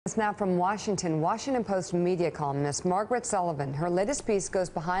Now from Washington, Washington Post media columnist Margaret Sullivan. Her latest piece goes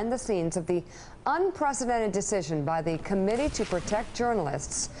behind the scenes of the unprecedented decision by the Committee to Protect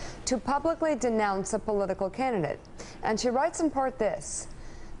Journalists to publicly denounce a political candidate. And she writes in part this: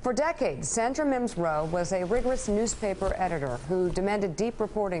 for decades, Sandra Mims Rowe was a rigorous newspaper editor who demanded deep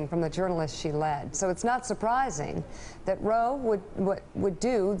reporting from the journalists she led. So it's not surprising that Rowe would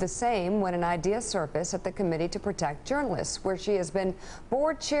do the same when an idea surfaced at the Committee to Protect Journalists, where she has been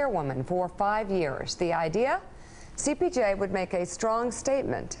board chairwoman for 5 years. The idea? CPJ would make a strong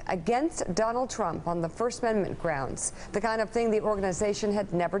statement against Donald Trump on the First Amendment grounds, the kind of thing the organization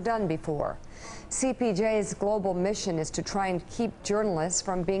had never done before. CPJ's global mission is to try and keep journalists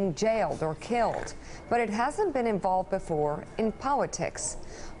from being jailed or killed, but it hasn't been involved before in politics.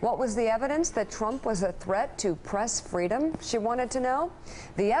 What was the evidence that Trump was a threat to press freedom, she wanted to know?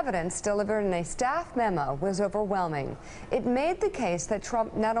 The evidence delivered in a staff memo was overwhelming. It made the case that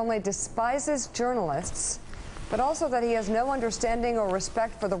Trump not only despises journalists, but also that he has no understanding or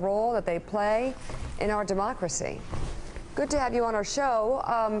respect for the role that they play in our democracy. Good to have you on our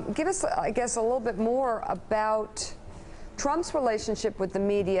show. Give us, I guess, a little bit more about Trump's relationship with the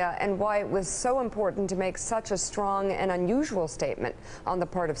media and why it was so important to make such a strong and unusual statement on the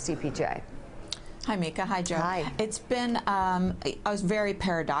part of CPJ. Hi, Mika. Hi, Joe. Hi. It's been a very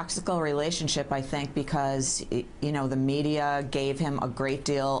paradoxical relationship, I think, because, you know, the media gave him a great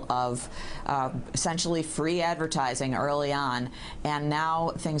deal of essentially free advertising early on, and now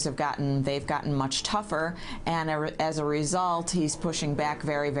things have they've gotten much tougher, and as a result, he's pushing back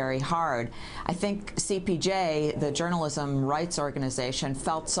very, very hard. I think CPJ, the journalism rights organization,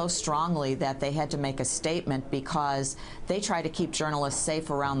 felt so strongly that they had to make a statement because they try to keep journalists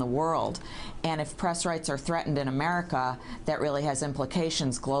safe around the world. And if press rights are threatened in America, that really has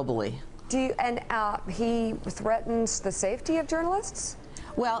implications globally. He threatens the safety of journalists?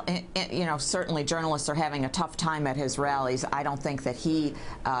 Well, you know, certainly journalists are having a tough time at his rallies. I don't think that he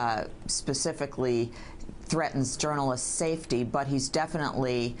specifically threatens journalists' safety, but he's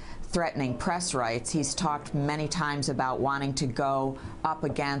definitely threatening press rights. He's talked many times about wanting to go up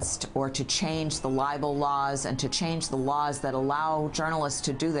against or to change the libel laws and to change the laws that allow journalists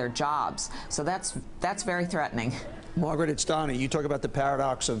to do their jobs. So that's very threatening. Margaret, it's Donnie. You talk about the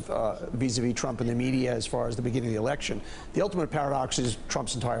paradox of vis-a-vis Trump and the media as far as the beginning of the election. The ultimate paradox is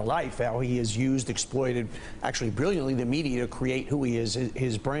Trump's entire life, how he has used, exploited, actually brilliantly, the media to create who he is,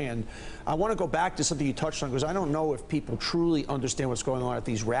 his brand. I want to go back to something you touched on, because I don't know if people truly understand what's going on at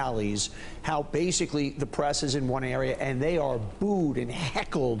these rallies, how basically the press is in one area and they are booed and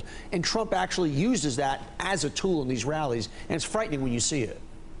heckled, and Trump actually uses that as a tool in these rallies, and it's frightening when you see it.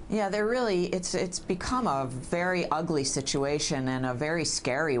 Yeah, it's become a very ugly situation and a very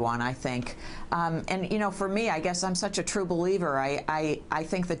scary one, I think. And, you know, for me, I guess I'm such a true believer. I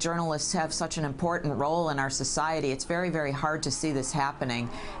think that journalists have such an important role in our society. It's very, very hard to see this happening.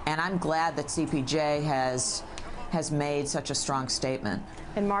 And I'm glad that CPJ has made such a strong statement.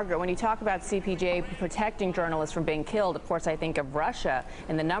 And Margaret, when you talk about CPJ protecting journalists from being killed, of course I think of Russia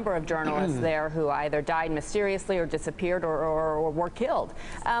and the number of journalists there who either died mysteriously or disappeared or were killed.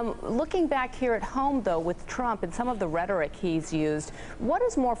 Looking back here at home, though, with Trump and some of the rhetoric he's used, what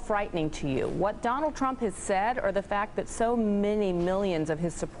is more frightening to you? What Donald Trump has said, or the fact that so many millions of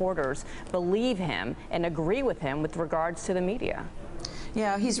his supporters believe him and agree with him with regards to the media?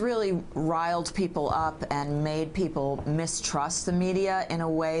 Yeah, he's really riled people up and made people mistrust the media in a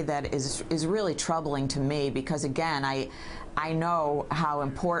way that is really troubling to me, because, again, I know how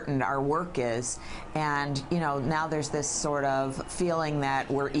important our work is, and, you know, now there's this sort of feeling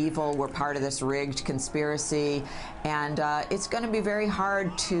that we're evil, we're part of this rigged conspiracy, and it's going to be very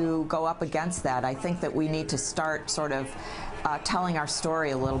hard to go up against that. I think that we need to start sort of telling our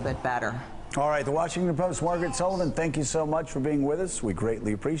story a little bit better. All right, the Washington Post, Margaret Sullivan, thank you so much for being with us. We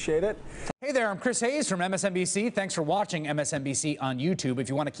greatly appreciate it. Hey there, I'm Chris Hayes from MSNBC. Thanks for watching MSNBC on YouTube. If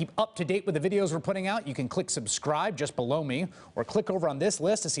you want to keep up to date with the videos we're putting out, you can click subscribe just below me, or click over on this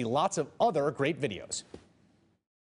list to see lots of other great videos.